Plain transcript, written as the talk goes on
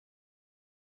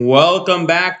Welcome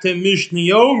back to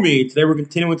Mishna. Today we're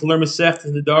continuing to learn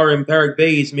Masechtas Nedarim, Perek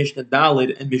Beis, Mishna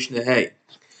Dalid, and Mishna Hey.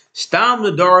 Stam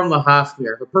Nedarim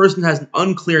lahafmir. If a person has an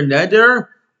unclear neder,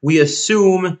 we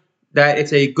assume that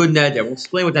it's a good neder. We'll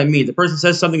explain what that means. The person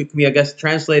says something that can be,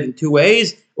 translated in two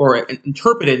ways, or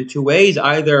interpreted in two ways,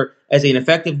 either as an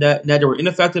effective neder or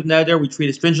ineffective neder. We treat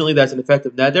it stringently that's an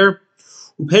effective neder.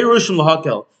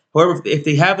 However, if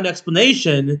they have an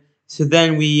explanation, so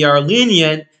then we are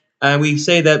lenient, and we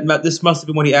say that this must have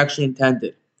been what he actually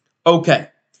intended. Okay.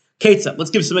 Ketzah, let's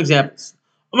give some examples.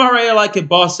 A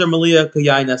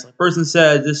person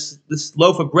says, this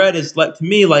loaf of bread is like to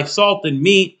me like salt and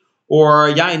meat, or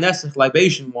yain nesach,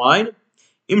 libation wine.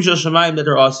 If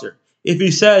he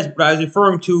says, but I was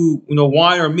referring to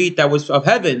wine or meat that was of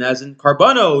heaven, as in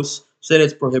karbanos, so that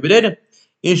it's prohibited.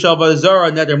 If he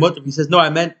says, no, I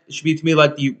meant it should be to me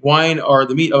like the wine or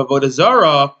the meat of avodah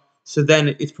zarah, so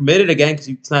then it's permitted again because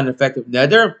it's not an effective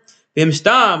neder. If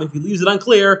he leaves it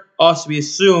unclear, also we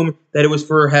assume that it was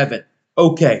for heaven.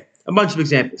 Okay, a bunch of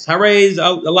examples. This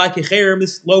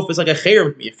loaf is like a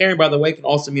cherem to me. A cherem, by the way, can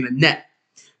also mean a net.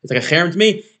 It's like a cherem to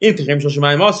me. If he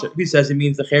says it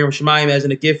means the cherem shemaim as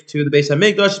in a gift to the Beis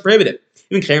Hamikdash, it's prohibited.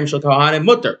 If it's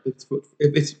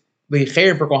the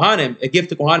cherem for kohanim, a gift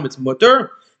to kohanim, it's mutter.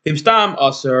 Stam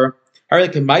aser.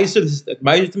 Like a meiser, this is like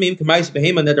meiser to me. Meiser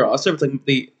behema neder aser. It's like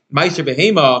the meiser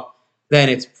behema, then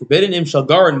it's forbidden. Im shal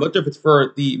garon mutter. If it's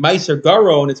for the meiser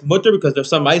garon, it's mutter because there's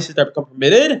some meisers that become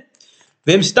permitted.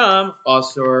 Vim stam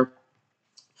aser.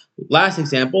 Last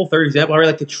example, third example.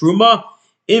 Like the truma.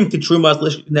 Im truma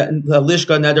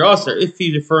lishka neder aser. If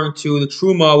he's referring to the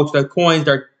truma, which are coins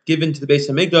that are given to the Beis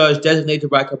Hamikdash, designated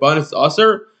by karbanos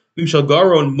aser. Vim shal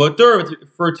garon mutter. If it's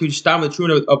referred to stam the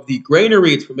truma of the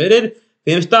granary, it's permitted.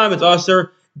 Famous time, it's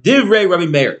aser divrei Rabbi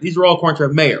Meir. These are all according to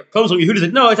Rabbi Meir. Comes from Yehuda,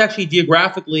 like, no, it's actually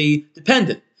geographically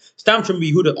dependent. Stam truma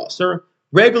Yehuda aser.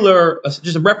 Regular,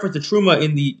 just a reference to truma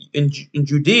in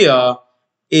Judea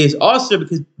is aser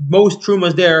because most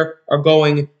trumas there are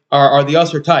the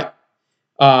aser type.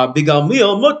 Bigal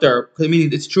meal mutter because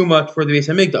meaning it's truma for the Beis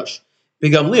Hamikdash.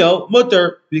 Bigal meal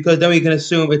mutter because then we can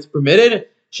assume it's permitted.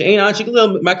 She'ein anshik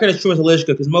lil my kind of truma is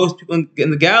because most people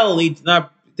in the Galilee do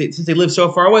not. Since they live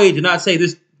so far away, do not say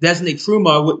this designate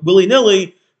truma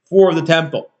willy-nilly for the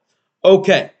temple.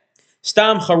 Okay.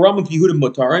 Stam charamim Yehuda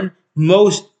mutarin.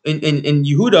 Most in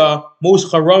Yehuda,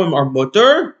 most charamim are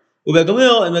mutar.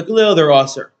 Ubegalil and Megalil they're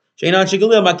aser. Sheinan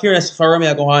shegalil makir es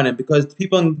charamim kohanim because the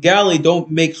people in Galilee don't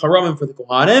make charamim for the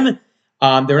kohanim.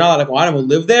 They're not allowed kohanim who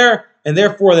live there, and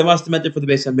therefore they must have meant it for the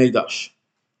Beis Hamikdash.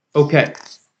 Okay.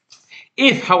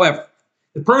 If, however,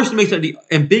 the person makes the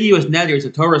ambiguous neder is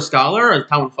a Torah scholar, a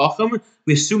Talmud Chacham.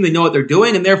 We assume they know what they're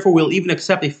doing, and therefore we'll even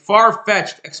accept a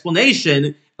far-fetched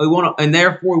explanation. And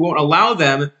therefore we won't allow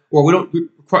them, or we don't,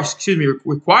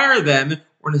 require them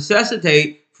or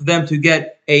necessitate for them to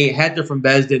get a heter from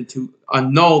Bezdin to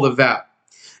annul the vow.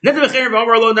 The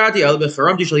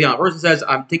person says,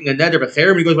 "I'm taking a neder b'cherem,"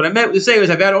 and he goes, "What I meant to say was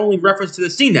I've had only reference to the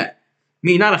CNET,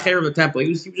 meaning not a cherem of the temple. He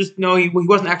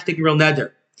wasn't actually taking real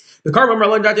neder." The carbon,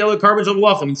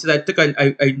 he said I took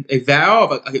a vow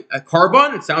of a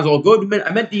carbon. It sounds all good.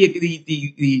 I meant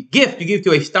the gift you give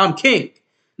to a stam king,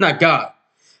 not God.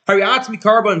 He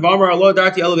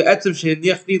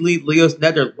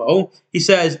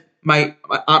says, I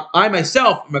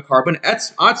myself am a carbon,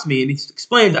 atzmi, and he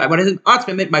explains when I said atzmi,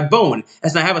 I meant my bone.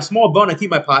 As I have a small bone I keep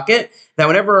in my pocket, that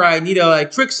whenever I need to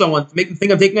trick someone to make them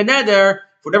think I'm taking a neder,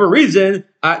 for whatever reason,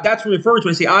 that's what I'm referring to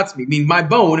when I say atzmi, meaning my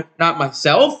bone, not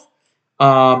myself.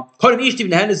 The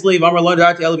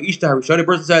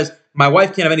person says, my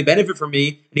wife can't have any benefit from me.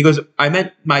 And he goes, I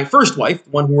meant my first wife,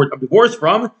 the one who I'm divorced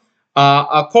from.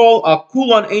 All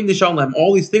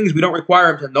these things, we don't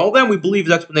require him to know them. We believe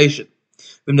his explanation.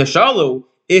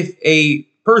 If a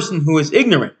person who is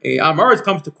ignorant, a Amaris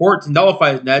comes to court to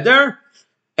nullify his neder,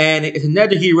 and it's a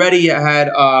neder he already had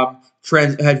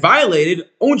violated,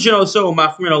 we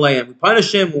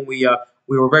punish him when we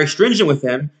were very stringent with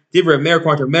him. We allow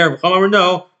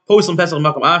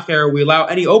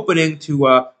any opening to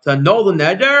annul the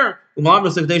neder. And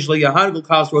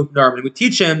we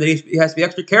teach him that he has to be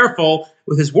extra careful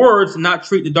with his words and not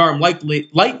treat the Nedarim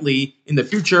lightly in the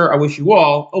future. I wish you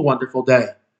all a wonderful day.